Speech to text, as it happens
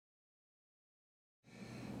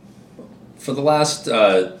For the last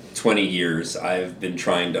 20 years, I've been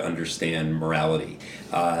trying to understand morality.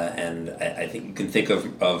 And I think you can think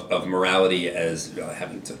of morality as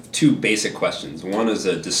having two basic questions. One is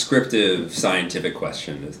a descriptive scientific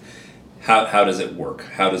question. Is how does it work?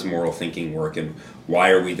 How does moral thinking work? And why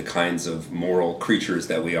are we the kinds of moral creatures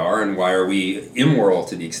that we are? And why are we immoral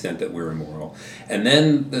to the extent that we're immoral? And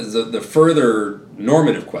then there's the further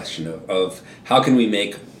normative question of how can we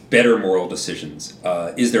make better moral decisions?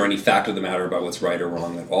 Is there any fact of the matter about what's right or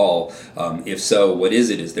wrong at all? If so, what is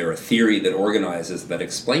it? Is there a theory that organizes, that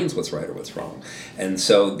explains what's right or what's wrong? And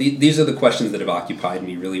so these are the questions that have occupied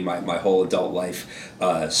me really my whole adult life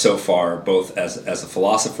so far, both as a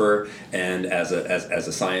philosopher and as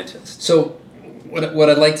a scientist. So what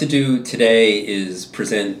I'd like to do today is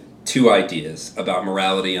present two ideas about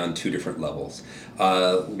morality on two different levels.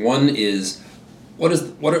 One is, what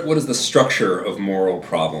is the structure of moral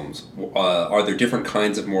problems? Are there different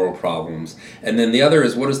kinds of moral problems? And then the other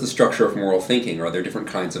is, what is the structure of moral thinking? Are there different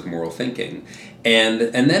kinds of moral thinking? And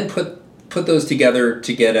then put those together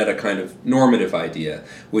to get at a kind of normative idea,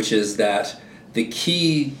 which is that the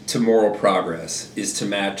key to moral progress is to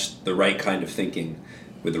match the right kind of thinking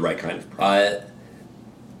with the right kind of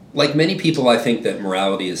like many people, I think that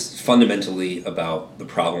morality is fundamentally about the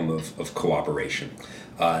problem of cooperation.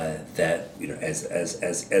 That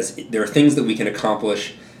as there are things that we can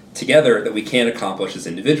accomplish together that we can't accomplish as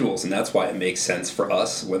individuals, and that's why it makes sense for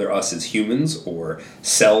us, whether us as humans or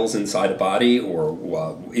cells inside a body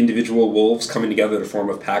or individual wolves coming together to form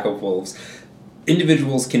a pack of wolves.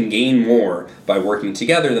 Individuals can gain more by working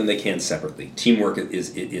together than they can separately. Teamwork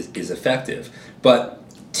is effective, but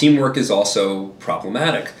teamwork is also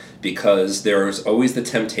problematic because there's always the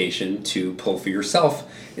temptation to pull for yourself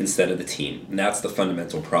instead of the team. And that's the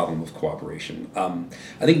fundamental problem of cooperation.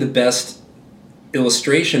 I think the best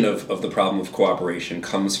illustration of the problem of cooperation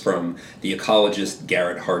comes from the ecologist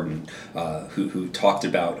Garrett Hardin, who talked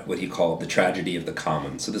about what he called the tragedy of the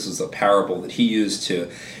commons. So this was a parable that he used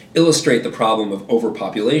to illustrate the problem of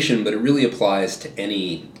overpopulation, but it really applies to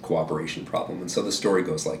any cooperation problem. And so the story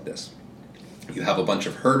goes like this. You have a bunch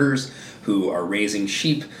of herders who are raising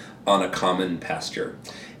sheep on a common pasture.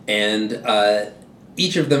 And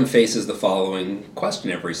each of them faces the following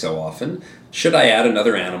question every so often: should I add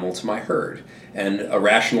another animal to my herd? And a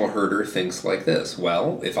rational herder thinks like this: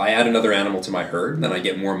 well, if I add another animal to my herd, then I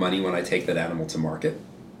get more money when I take that animal to market.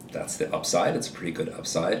 That's the upside. It's a pretty good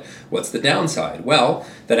upside. What's the downside? Well,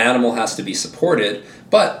 that animal has to be supported,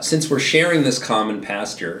 but since we're sharing this common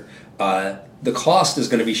pasture, the cost is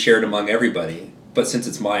going to be shared among everybody. But since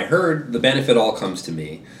it's my herd, the benefit all comes to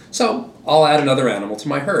me. So I'll add another animal to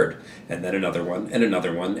my herd, and then another one, and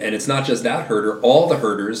another one. And it's not just that herder. All the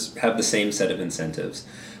herders have the same set of incentives.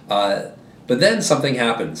 But then something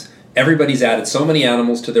happens. Everybody's added so many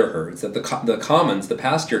animals to their herds that the commons, the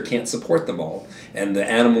pasture, can't support them all. And the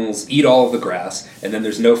animals eat all of the grass, and then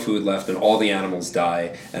there's no food left, and all the animals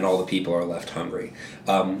die, and all the people are left hungry.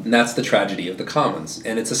 And that's the tragedy of the commons.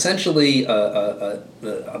 And it's essentially about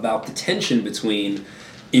the tension between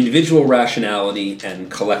individual rationality and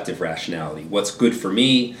collective rationality. What's good for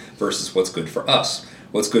me versus what's good for us.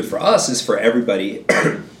 What's good for us is for everybody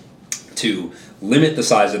to limit the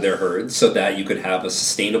size of their herds so that you could have a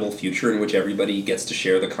sustainable future in which everybody gets to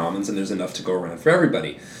share the commons and there's enough to go around for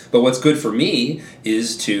everybody. But what's good for me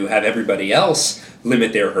is to have everybody else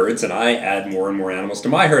limit their herds and I add more and more animals to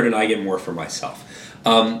my herd and I get more for myself.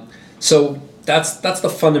 So that's the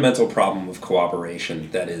fundamental problem of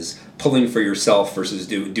cooperation, that is pulling for yourself versus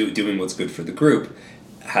doing what's good for the group.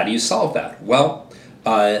 How do you solve that? Well,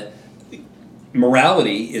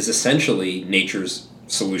 morality is essentially nature's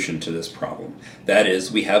solution to this problem. That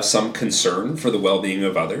is, we have some concern for the well-being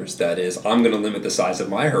of others. That is, I'm going to limit the size of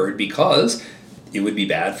my herd because it would be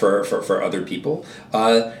bad for other people.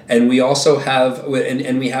 And we also have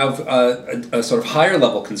a sort of higher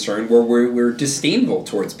level concern where we're disdainful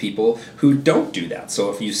towards people who don't do that.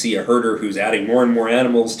 So if you see a herder who's adding more and more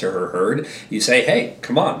animals to her herd, you say, "Hey,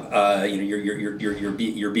 come on,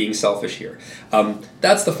 you're being selfish here."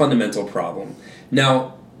 That's the fundamental problem.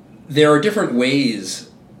 Now, there are different ways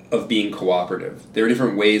of being cooperative. There are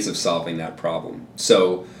different ways of solving that problem.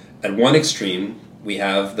 So at one extreme, we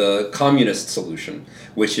have the communist solution,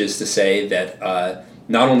 which is to say that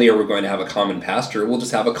not only are we going to have a common pasture, we'll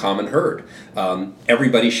just have a common herd.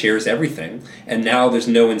 Everybody shares everything, and now there's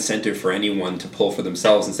no incentive for anyone to pull for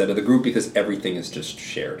themselves instead of the group because everything is just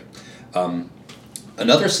shared.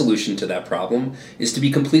 Another solution to that problem is to be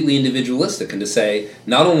completely individualistic and to say,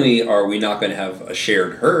 not only are we not going to have a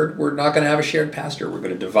shared herd, we're not going to have a shared pasture. We're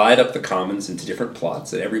going to divide up the commons into different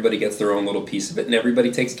plots, and everybody gets their own little piece of it, and everybody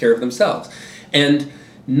takes care of themselves. And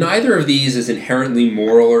Neither of these is inherently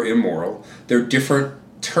moral or immoral. They're different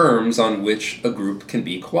terms on which a group can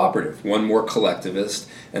be cooperative, one more collectivist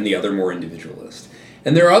and the other more individualist.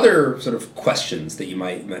 And there are other sort of questions that you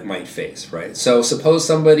might face, right? So suppose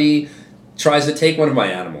somebody tries to take one of my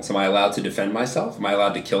animals. Am I allowed to defend myself? Am I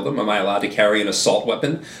allowed to kill them? Am I allowed to carry an assault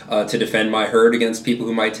weapon to defend my herd against people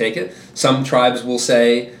who might take it? Some tribes will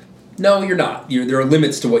say, no, you're not. There are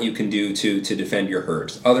limits to what you can do to defend your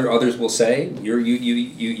herds. Others will say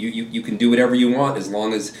you can do whatever you want as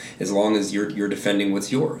long as you're defending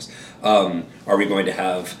what's yours. Are we going to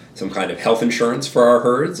have some kind of health insurance for our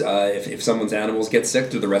herds? If someone's animals get sick,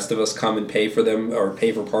 do the rest of us come and pay for them or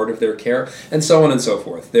pay for part of their care? And so on and so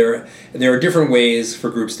forth. There are different ways for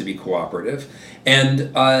groups to be cooperative, and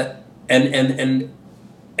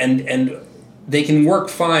they can work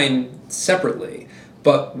fine separately.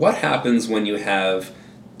 But what happens when you have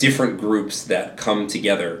different groups that come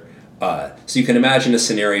together? So you can imagine a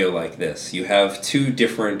scenario like this. You have two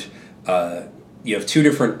different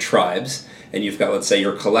tribes, and you've got, let's say,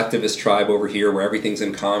 your collectivist tribe over here where everything's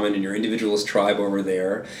in common, and your individualist tribe over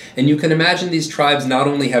there. And you can imagine these tribes not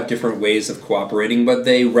only have different ways of cooperating, but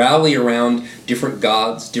they rally around different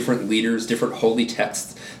gods, different leaders, different holy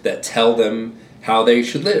texts that tell them how they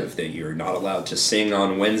should live, that you're not allowed to sing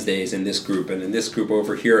on Wednesdays in this group, and in this group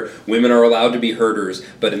over here, women are allowed to be herders,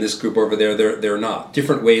 but in this group over there, they're not.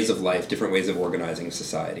 Different ways of life, different ways of organizing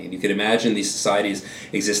society. And you can imagine these societies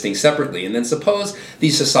existing separately. And then suppose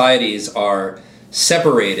these societies are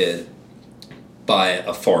separated by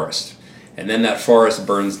a forest. And then that forest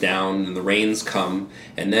burns down, and the rains come,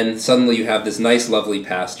 and then suddenly you have this nice, lovely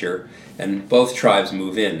pasture, and both tribes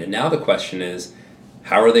move in. And now the question is,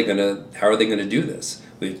 how are they going to do this?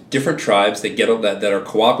 We have different tribes that are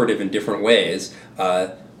cooperative in different ways.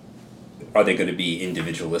 Are they going to be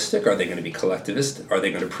individualistic? Are they going to be collectivist? Are they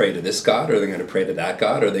going to pray to this god? Are they going to pray to that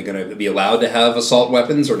god? Are they going to be allowed to have assault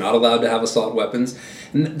weapons or not allowed to have assault weapons?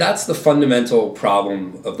 And that's the fundamental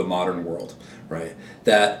problem of the modern world, right?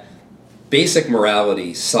 That basic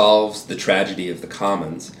morality solves the tragedy of the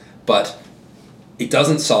commons, but it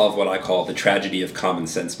doesn't solve what I call the tragedy of common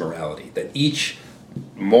sense morality, that each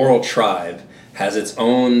moral tribe has its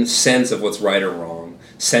own sense of what's right or wrong,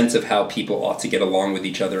 sense of how people ought to get along with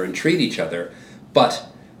each other and treat each other, but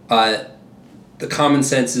the common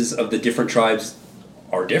senses of the different tribes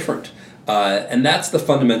are different. And that's the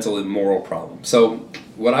fundamental moral problem. So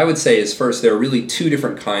what I would say is, first, there are really two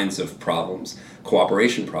different kinds of problems,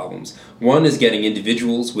 cooperation problems. One is getting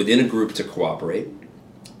individuals within a group to cooperate,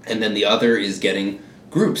 and then the other is getting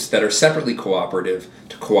groups that are separately cooperative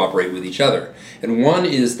to cooperate with each other. And one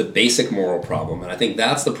is the basic moral problem, and I think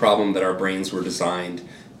that's the problem that our brains were designed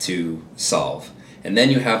to solve. And then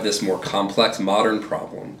you have this more complex modern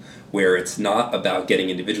problem where it's not about getting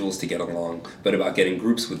individuals to get along, but about getting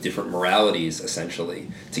groups with different moralities,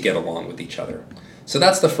 essentially, to get along with each other. So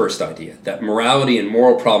that's the first idea, that morality and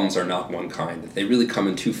moral problems are not one kind, that they really come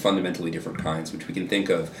in two fundamentally different kinds, which we can think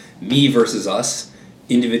of me versus us,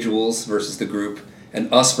 individuals versus the group,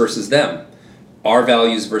 and us versus them, our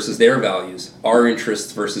values versus their values, our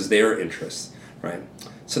interests versus their interests, right?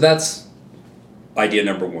 So that's idea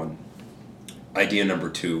number one. Idea number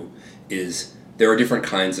two is there are different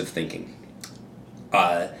kinds of thinking.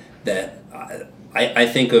 I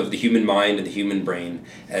think of the human mind and the human brain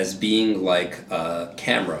as being like a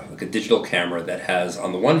camera, like a digital camera that has,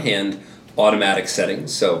 on the one hand, automatic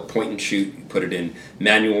settings, so point and shoot, you put it in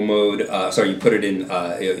manual mode, you put it in,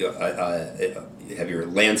 you have your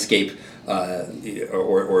landscape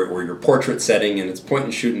or your portrait setting and it's point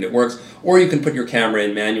and shoot and it works, or you can put your camera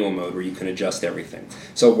in manual mode where you can adjust everything.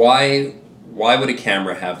 So why would a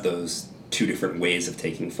camera have those two different ways of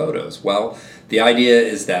taking photos? Well, the idea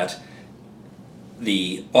is that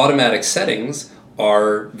the automatic settings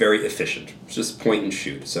are very efficient. It's just point and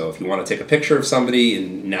shoot. So if you want to take a picture of somebody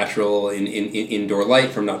in natural, in indoor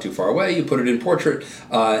light from not too far away, you put it in portrait,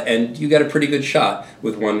 and you get a pretty good shot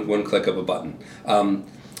with one click of a button.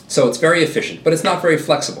 So it's very efficient, but it's not very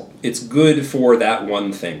flexible. It's good for that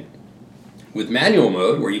one thing. With manual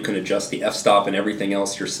mode, where you can adjust the f-stop and everything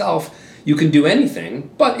else yourself, you can do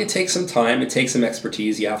anything, but it takes some time, it takes some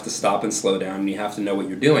expertise, you have to stop and slow down, and you have to know what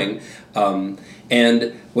you're doing.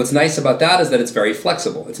 And what's nice about that is that it's very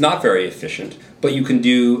flexible. It's not very efficient, but you can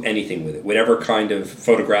do anything with it. Whatever kind of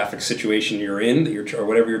photographic situation you're in, or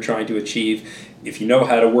whatever you're trying to achieve, if you know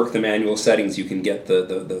how to work the manual settings, you can get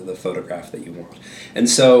the photograph that you want. And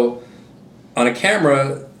so, on a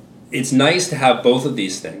camera, it's nice to have both of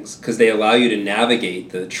these things, because they allow you to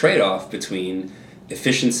navigate the trade-off between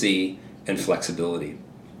efficiency and flexibility.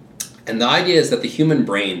 And the idea is that the human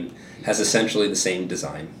brain has essentially the same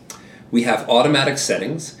design, we have automatic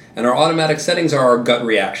settings, and our automatic settings are our gut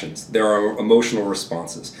reactions. They're our emotional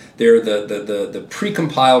responses. They're the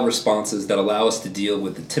pre-compiled responses that allow us to deal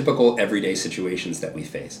with the typical everyday situations that we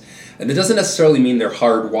face. And that doesn't necessarily mean they're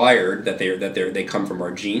hardwired, that they come from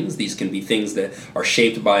our genes. These can be things that are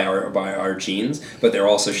shaped by our genes, but they're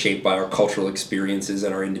also shaped by our cultural experiences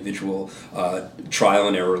and our individual trial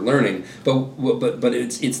and error learning. But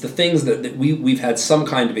it's the things that we've had some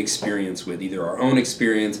kind of experience with, either our own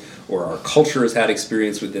experience or our culture has had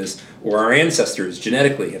experience with this, or our ancestors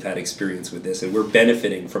genetically have had experience with this, and we're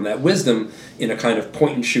benefiting from that wisdom in a kind of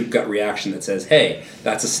point-and-shoot gut reaction that says, hey,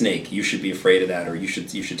 that's a snake, you should be afraid of that, or you should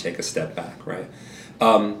take a step back, right?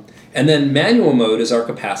 And then manual mode is our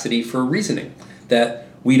capacity for reasoning, that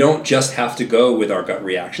we don't just have to go with our gut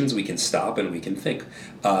reactions, we can stop and we can think.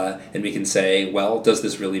 And we can say, well, does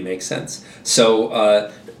this really make sense? So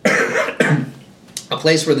a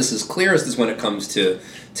place where this is clearest is when it comes to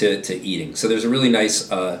eating. So there's a really nice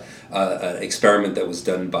experiment that was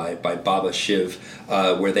done by Baba Shiv,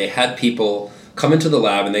 where they had people come into the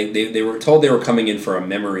lab, and they were told they were coming in for a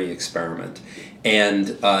memory experiment.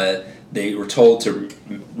 And they were told to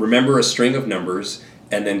remember a string of numbers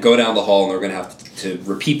and then go down the hall, and they're going to have to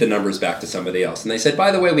repeat the numbers back to somebody else. And they said,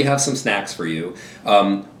 by the way, we have some snacks for you.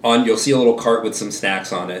 You'll see a little cart with some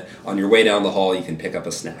snacks on it. On your way down the hall, you can pick up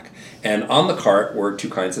a snack. And on the cart were two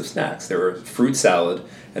kinds of snacks. There were fruit salad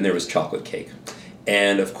and there was chocolate cake.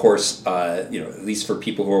 And of course, at least for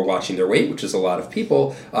people who are watching their weight, which is a lot of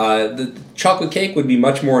people, the chocolate cake would be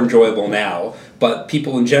much more enjoyable now, but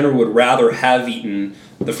people in general would rather have eaten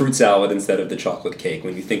the fruit salad instead of the chocolate cake.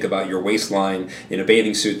 When you think about your waistline in a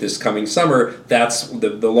bathing suit this coming summer, that's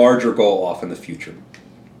the larger goal off in the future.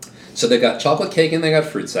 So they got chocolate cake and they got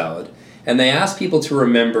fruit salad, and they asked people to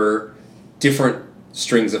remember different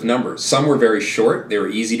strings of numbers. Some were very short, they were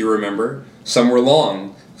easy to remember. Some were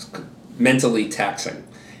long, mentally taxing.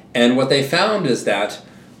 And what they found is that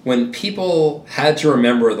when people had to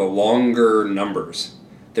remember the longer numbers,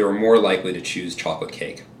 they were more likely to choose chocolate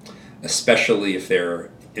cake, especially if they're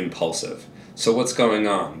impulsive. So what's going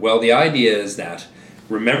on? Well, the idea is that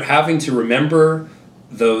having to remember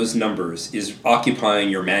those numbers is occupying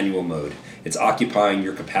your manual mode. It's occupying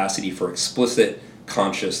your capacity for explicit,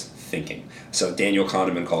 conscious thinking. So Daniel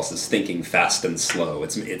Kahneman calls this thinking fast and slow.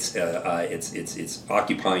 It's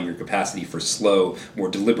occupying your capacity for slow, more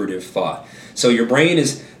deliberative thought. So your brain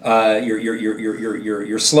is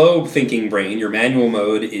your slow thinking brain, your manual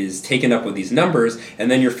mode is taken up with these numbers, and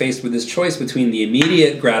then you're faced with this choice between the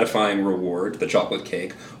immediate gratifying reward, the chocolate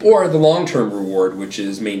cake, or the long-term reward, which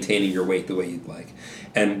is maintaining your weight the way you'd like.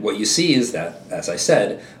 And what you see is that, as I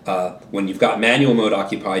said, when you've got manual mode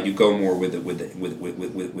occupied, you go more with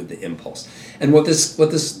the impulse. And what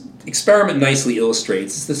this experiment nicely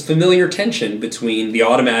illustrates is this familiar tension between the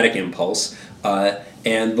automatic impulse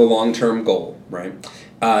and the long-term goal, right?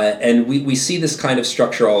 And we see this kind of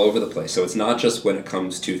structure all over the place. So it's not just when it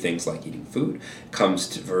comes to things like eating food. It comes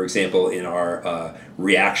to, for example, in our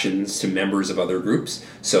reactions to members of other groups.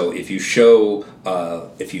 So if you show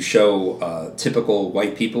typical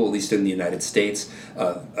white people, at least in the United States,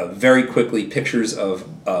 very quickly pictures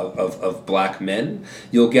of black men,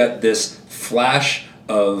 you'll get this flash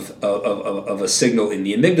of a signal in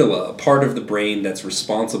the amygdala, a part of the brain that's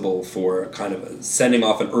responsible for kind of sending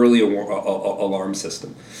off an early alarm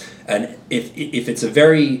system. And if it's a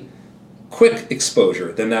very quick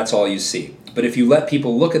exposure, then that's all you see. But if you let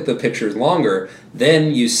people look at the pictures longer,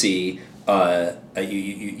 then you see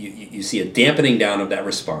you see a dampening down of that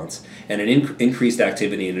response and an increased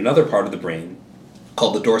activity in another part of the brain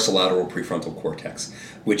called the dorsolateral prefrontal cortex,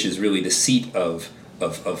 which is really the seat of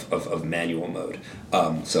manual mode.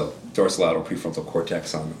 So dorsolateral prefrontal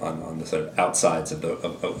cortex on the sort of outsides of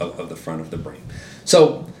the front of the brain.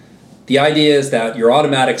 So the idea is that your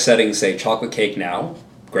automatic settings say chocolate cake now,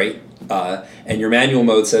 great, and your manual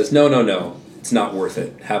mode says no, it's not worth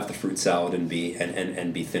it. Have the fruit salad and be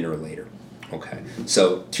thinner later. Okay.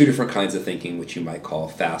 So two different kinds of thinking, which you might call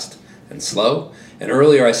fast and slow. And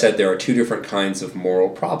earlier I said there are two different kinds of moral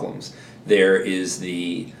problems. There is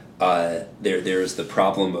there's the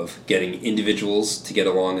problem of getting individuals to get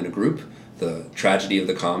along in a group, the tragedy of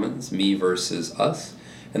the commons, me versus us.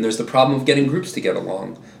 And there's the problem of getting groups to get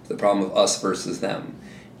along, the problem of us versus them.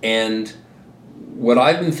 And what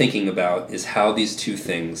I've been thinking about is how these two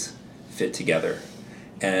things fit together.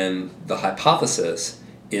 And the hypothesis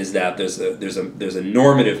is that there's a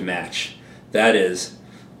normative match. That is,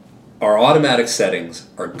 our automatic settings,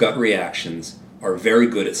 our gut reactions, are very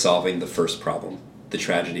good at solving the first problem, the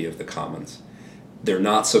tragedy of the commons. they're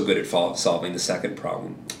not so good at solving the second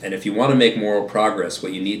problem. And if you want to make moral progress,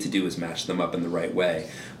 what you need to do is match them up in the right way.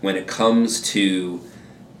 When it comes to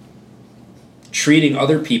treating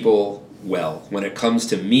other people well, when it comes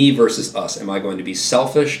to me versus us, am I going to be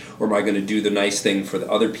selfish or am I going to do the nice thing for the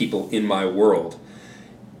other people in my world?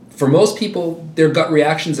 For most people, their gut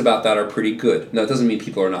reactions about that are pretty good. Now, it doesn't mean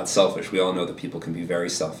people are not selfish. We all know that people can be very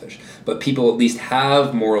selfish. But people at least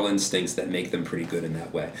have moral instincts that make them pretty good in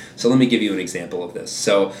that way. So let me give you an example of this.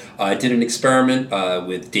 So I did an experiment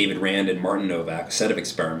with David Rand and Martin Novak, a set of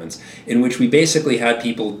experiments, in which we basically had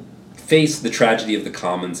people face the tragedy of the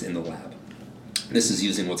commons in the lab. This is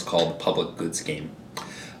using what's called the public goods game.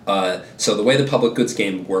 So the way the public goods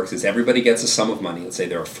game works is everybody gets a sum of money. Let's say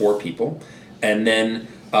there are 4 people. And then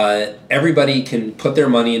everybody can put their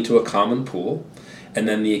money into a common pool, and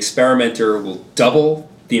then the experimenter will double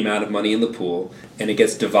the amount of money in the pool, and it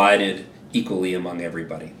gets divided equally among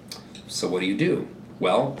everybody. So what do?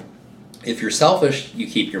 Well, if you're selfish, you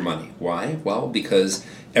keep your money. Why? Well, because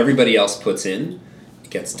everybody else puts in, it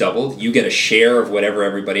gets doubled, you get a share of whatever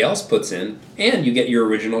everybody else puts in, and you get your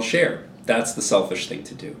original share. That's the selfish thing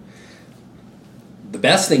to do. The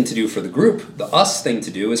best thing to do for the group, the us thing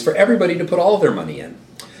to do, is for everybody to put all of their money in.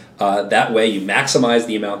 That way you maximize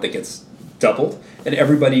the amount that gets doubled, and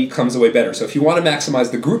everybody comes away better. So if you want to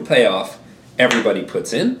maximize the group payoff, everybody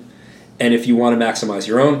puts in. And if you want to maximize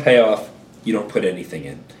your own payoff, you don't put anything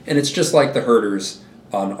in. And it's just like the herders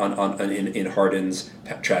in Hardin's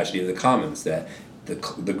Tragedy of the Commons, that the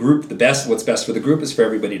group, what's best for the group is for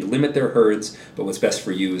everybody to limit their herds, but what's best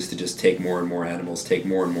for you is to just take more and more animals, take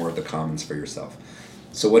more and more of the commons for yourself.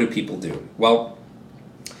 So what do people do? Well,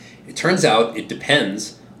 it turns out it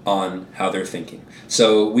depends on how they're thinking.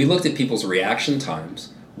 So we looked at people's reaction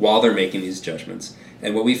times while they're making these judgments,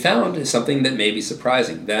 and what we found is something that may be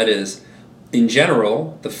surprising. That is, in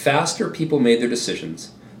general, the faster people made their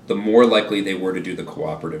decisions, the more likely they were to do the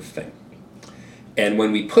cooperative thing. And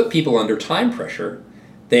when we put people under time pressure,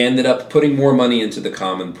 they ended up putting more money into the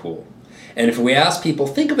common pool. And if we ask people,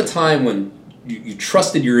 think of a time when you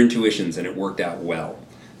trusted your intuitions and it worked out well,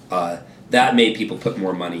 that made people put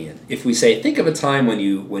more money in. If we say, think of a time when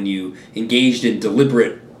you engaged in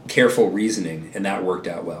deliberate, careful reasoning and that worked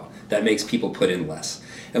out well, that makes people put in less.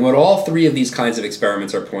 And what all 3 of these kinds of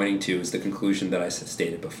experiments are pointing to is the conclusion that I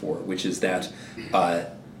stated before, which is that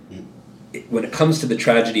when it comes to the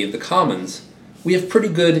tragedy of the commons, we have pretty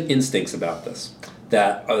good instincts about this.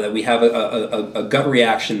 That we have a gut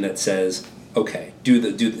reaction that says, okay, do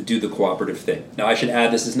the cooperative thing. Now, I should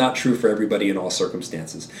add, this is not true for everybody in all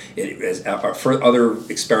circumstances. For other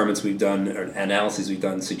experiments we've done, or analyses we've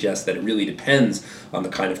done, suggest that it really depends on the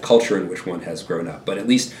kind of culture in which one has grown up. But at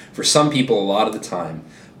least for some people, a lot of the time,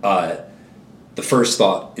 the first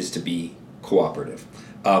thought is to be cooperative.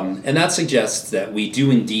 And that suggests that we do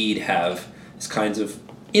indeed have these kinds of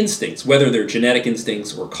instincts, whether they're genetic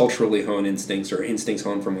instincts or culturally honed instincts or instincts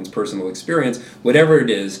honed from one's personal experience, whatever it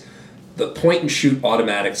is, the point-and-shoot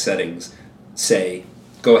automatic settings say,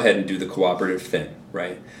 go ahead and do the cooperative thing,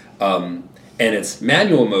 right? And it's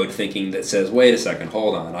manual mode thinking that says, wait a second,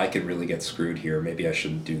 hold on, I could really get screwed here, maybe I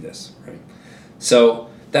shouldn't do this, right? So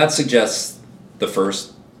that suggests the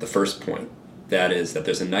first point, that is that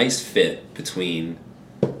there's a nice fit between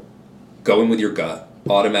going with your gut,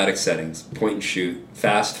 automatic settings, point and shoot,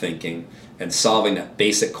 fast thinking, and solving that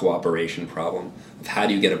basic cooperation problem of how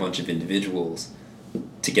do you get a bunch of individuals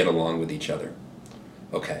to get along with each other.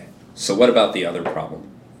 Okay, so what about the other problem?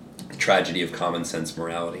 The tragedy of common sense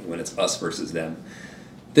morality, when it's us versus them.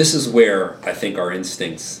 This is where I think our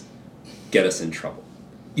instincts get us in trouble.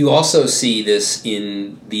 You also see this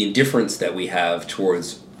in the indifference that we have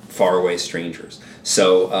towards faraway strangers.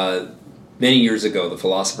 So many years ago, the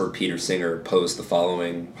philosopher Peter Singer posed the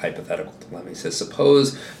following hypothetical dilemma. He says,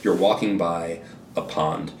 suppose you're walking by a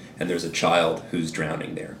pond and there's a child who's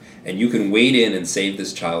drowning there, and you can wade in and save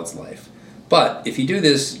this child's life. But if you do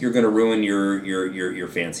this, you're going to ruin your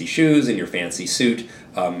fancy shoes and your fancy suit.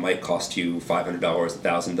 Might cost you $500,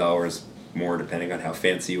 $1,000 more, depending on how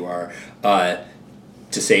fancy you are,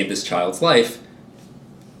 to save this child's life.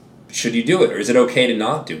 Should you do it, or is it okay to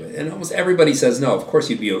not do it? And almost everybody says no. Of course,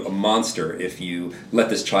 you'd be a monster if you let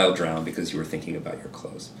this child drown because you were thinking about your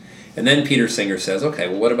clothes. And then Peter Singer says, okay,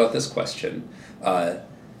 well, what about this question?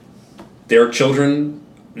 There are children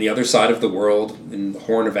on the other side of the world, in the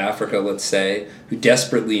Horn of Africa, let's say, who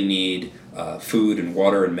desperately need food and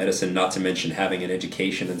water and medicine, not to mention having an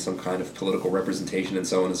education and some kind of political representation and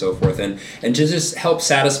so on and so forth, and to just help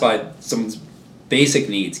satisfy some basic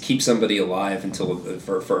needs, keep somebody alive until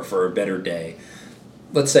for a better day.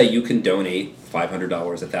 let's say you can donate $500,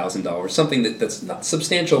 $1,000, something that's not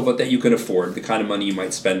substantial, but that you can afford, the kind of money you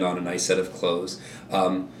might spend on a nice set of clothes.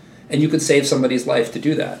 And you could save somebody's life to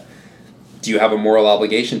do that. Do you have a moral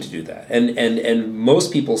obligation to do that? And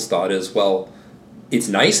most people's thought is, well, it's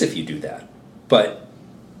nice if you do that, but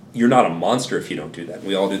you're not a monster if you don't do that.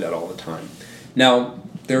 We all do that all the time. Now,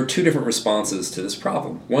 there are two different responses to this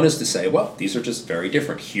problem. One is to say, well, these are just very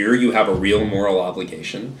different. Here you have a real moral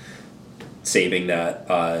obligation, saving that,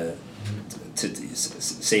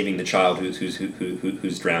 saving the child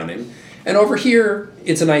who's drowning. And over here,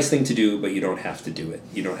 it's a nice thing to do, but you don't have to do it.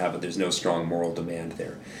 You don't have it. There's no strong moral demand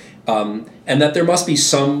there. And that there must be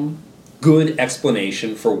some good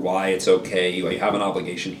explanation for why it's okay. You have an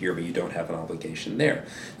obligation here, but you don't have an obligation there.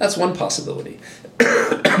 That's one possibility.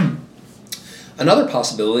 Another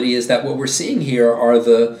possibility is that what we're seeing here are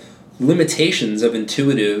the limitations of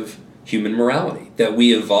intuitive human morality, that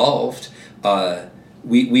we evolved.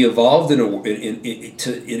 We evolved in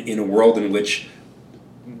a world in which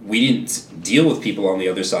we didn't deal with people on the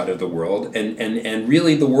other side of the world, and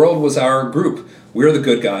really the world was our group. We're the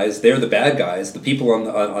good guys, they're the bad guys. The people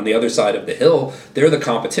on the other side of the hill, they're the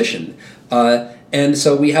competition. And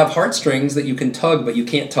so we have heartstrings that you can tug, but you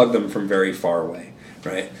can't tug them from very far away,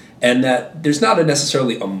 right? And that there's not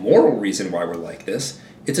necessarily a moral reason why we're like this.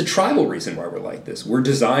 It's a tribal reason why we're like this. We're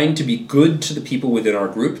designed to be good to the people within our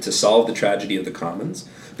group, to solve the tragedy of the commons,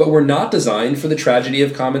 but we're not designed for the tragedy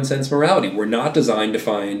of common sense morality. We're not designed to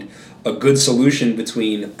find a good solution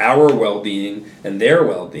between our well-being and their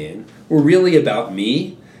well-being. We're really about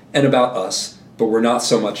me and about us, but we're not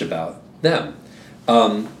so much about them.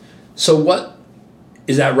 So what,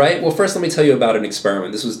 is that right? Well, first let me tell you about an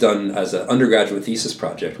experiment. This was done as an undergraduate thesis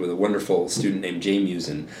project with a wonderful student named Jay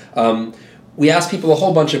Musin. We asked people a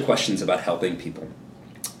whole bunch of questions about helping people.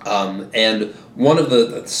 And one of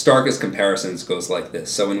the starkest comparisons goes like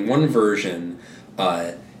this. So in one version,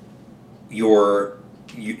 you're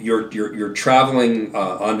traveling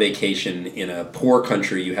on vacation in a poor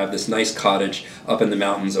country. You have this nice cottage up in the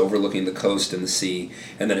mountains overlooking the coast and the sea,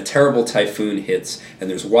 and then a terrible typhoon hits, and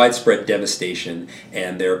there's widespread devastation,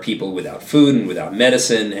 and there are people without food and without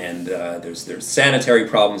medicine, and there's sanitary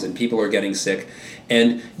problems, and people are getting sick,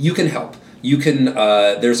 and you can help. You can.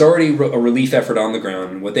 There's already a relief effort on the ground,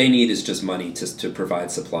 and what they need is just money to provide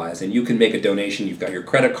supplies, and you can make a donation. You've got your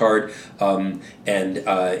credit card, and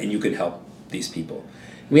you can help these people.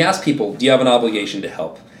 We asked people, do you have an obligation to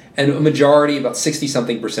help? And a majority, about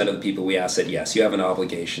 60-something% of the people we asked said, yes, you have an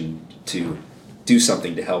obligation to do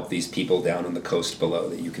something to help these people down on the coast below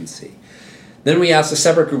that you can see. Then we asked a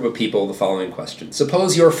separate group of people the following question.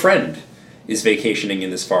 Suppose your friend is vacationing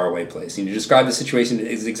in this faraway place. And you describe the situation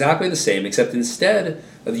is exactly the same, except instead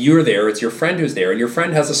of you're there, it's your friend who's there, and your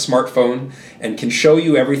friend has a smartphone and can show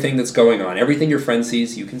you everything that's going on. Everything your friend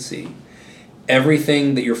sees, you can see.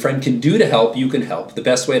 Everything that your friend can do to help, you can help. The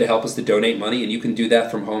best way to help is to donate money, and you can do that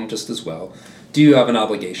from home just as well. Do you have an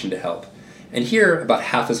obligation to help? And here, about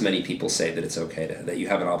half as many people say that it's okay that you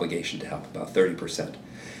have an obligation to help, about 30%.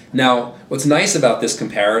 Now, what's nice about this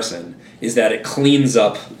comparison is that it cleans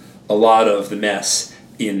up a lot of the mess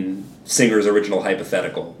in Singer's original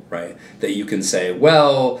hypothetical, right? That you can say,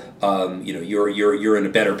 well, you're in a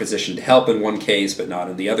better position to help in one case, but not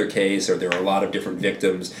in the other case, or there are a lot of different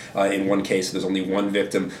victims. In one case, there's only one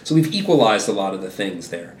victim. So we've equalized a lot of the things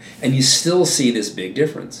there. And you still see this big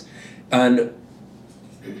difference. And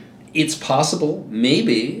it's possible,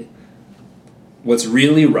 maybe, what's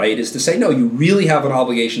really right is to say, no, you really have an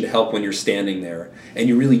obligation to help when you're standing there, and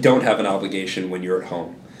you really don't have an obligation when you're at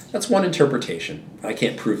home. That's one interpretation. I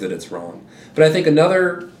can't prove that it's wrong. But I think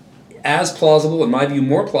another, as plausible, in my view,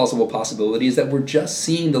 more plausible possibility is that we're just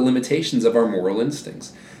seeing the limitations of our moral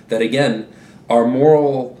instincts. That again, our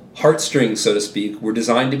moral heartstrings, so to speak, were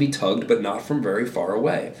designed to be tugged, but not from very far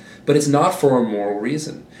away. But it's not for a moral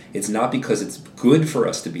reason. It's not because it's good for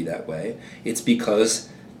us to be that way. It's because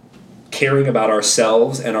caring about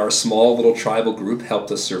ourselves and our small little tribal group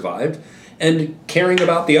helped us survive. And caring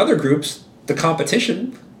about the other groups, the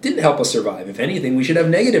competition, didn't help us survive. If anything, we should have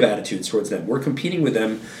negative attitudes towards them. We're competing with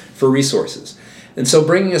them for resources. And so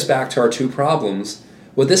bringing us back to our two problems,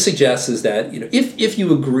 what this suggests is that if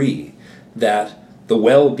you agree that the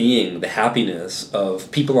well-being, the happiness of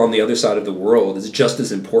people on the other side of the world is just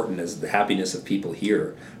as important as the happiness of people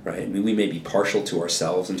here, right? I mean, we may be partial to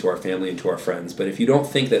ourselves and to our family and to our friends, but if you don't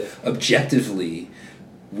think that objectively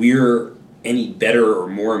we're any better or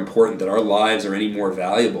more important, that our lives are any more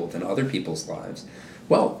valuable than other people's lives,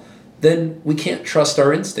 well, then we can't trust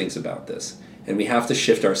our instincts about this, and we have to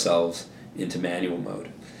shift ourselves into manual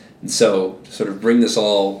mode. And so, to sort of bring this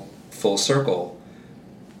all full circle,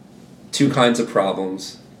 two kinds of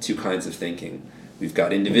problems, two kinds of thinking. We've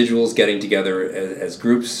got individuals getting together as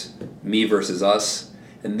groups, me versus us.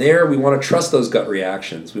 And there we want to trust those gut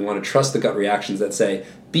reactions. We want to trust the gut reactions that say,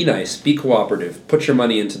 be nice, be cooperative, put your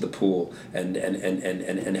money into the pool and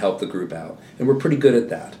help the group out. And we're pretty good at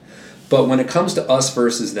that. But when it comes to us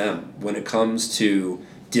versus them, when it comes to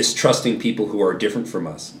distrusting people who are different from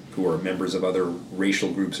us, who are members of other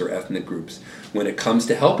racial groups or ethnic groups, when it comes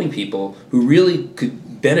to helping people who really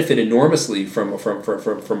could benefit enormously from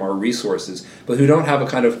our resources, but who don't have a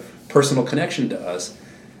kind of personal connection to us,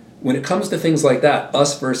 when it comes to things like that,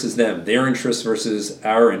 us versus them, their interests versus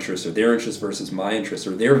our interests, or their interests versus my interests,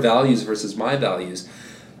 or their values versus my values,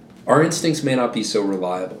 our instincts may not be so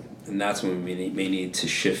reliable. And that's when we may need to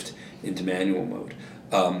shift into manual mode.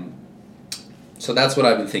 So that's what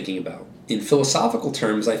I've been thinking about. In philosophical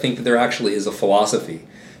terms, I think that there actually is a philosophy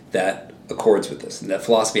that accords with this. And that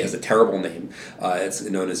philosophy has a terrible name. It's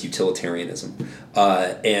known as utilitarianism.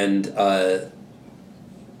 The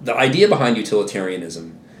idea behind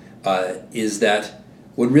utilitarianism is that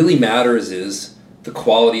what really matters is the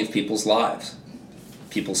quality of people's lives,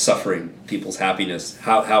 people's suffering, people's happiness,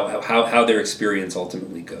 how their experience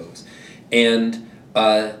ultimately goes. And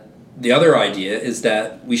the other idea is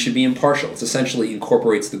that we should be impartial. It essentially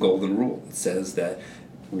incorporates the golden rule. It says that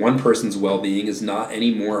one person's well-being is not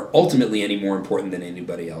ultimately any more important than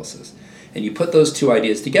anybody else's. And you put those two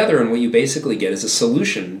ideas together, and what you basically get is a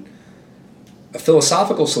solution, a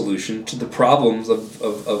philosophical solution to the problems of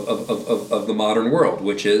the modern world,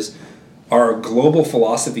 which is our global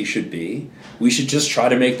philosophy should be, we should just try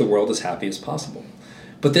to make the world as happy as possible.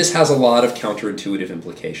 But this has a lot of counterintuitive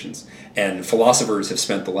implications, and philosophers have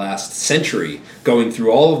spent the last century going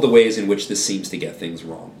through all of the ways in which this seems to get things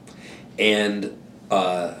wrong. And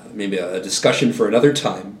maybe a discussion for another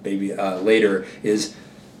time, maybe later, is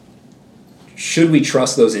should we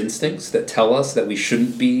trust those instincts that tell us that we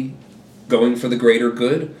shouldn't be going for the greater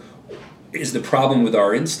good? Is the problem with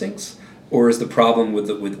our instincts, or is the problem with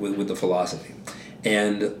the philosophy?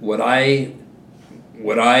 And what I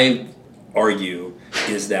argue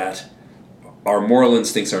is that our moral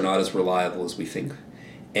instincts are not as reliable as we think,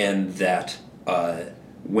 and that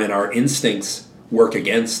when our instincts work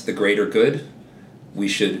against the greater good, we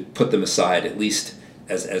should put them aside at least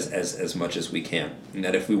as much as we can. And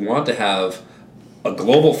that if we want to have a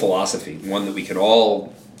global philosophy, one that we can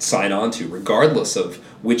all sign on to, regardless of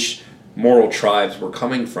which moral tribes we're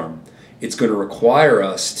coming from, it's going to require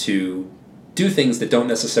us to do things that don't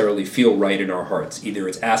necessarily feel right in our hearts. Either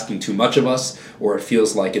it's asking too much of us, or it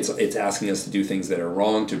feels like it's asking us to do things that are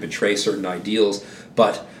wrong, to betray certain ideals.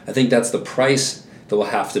 But I think that's the price that we'll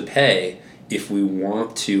have to pay if we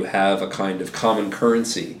want to have a kind of common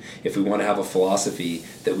currency, if we want to have a philosophy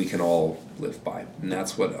that we can all live by. And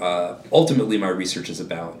that's what ultimately my research is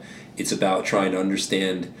about. It's about trying to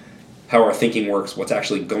understand how our thinking works, what's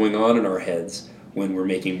actually going on in our heads when we're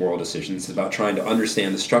making moral decisions. It's about trying to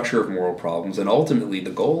understand the structure of moral problems, and ultimately the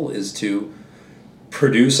goal is to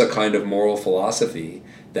produce a kind of moral philosophy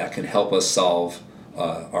that can help us solve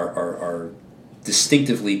our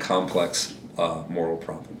distinctively complex moral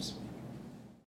problems.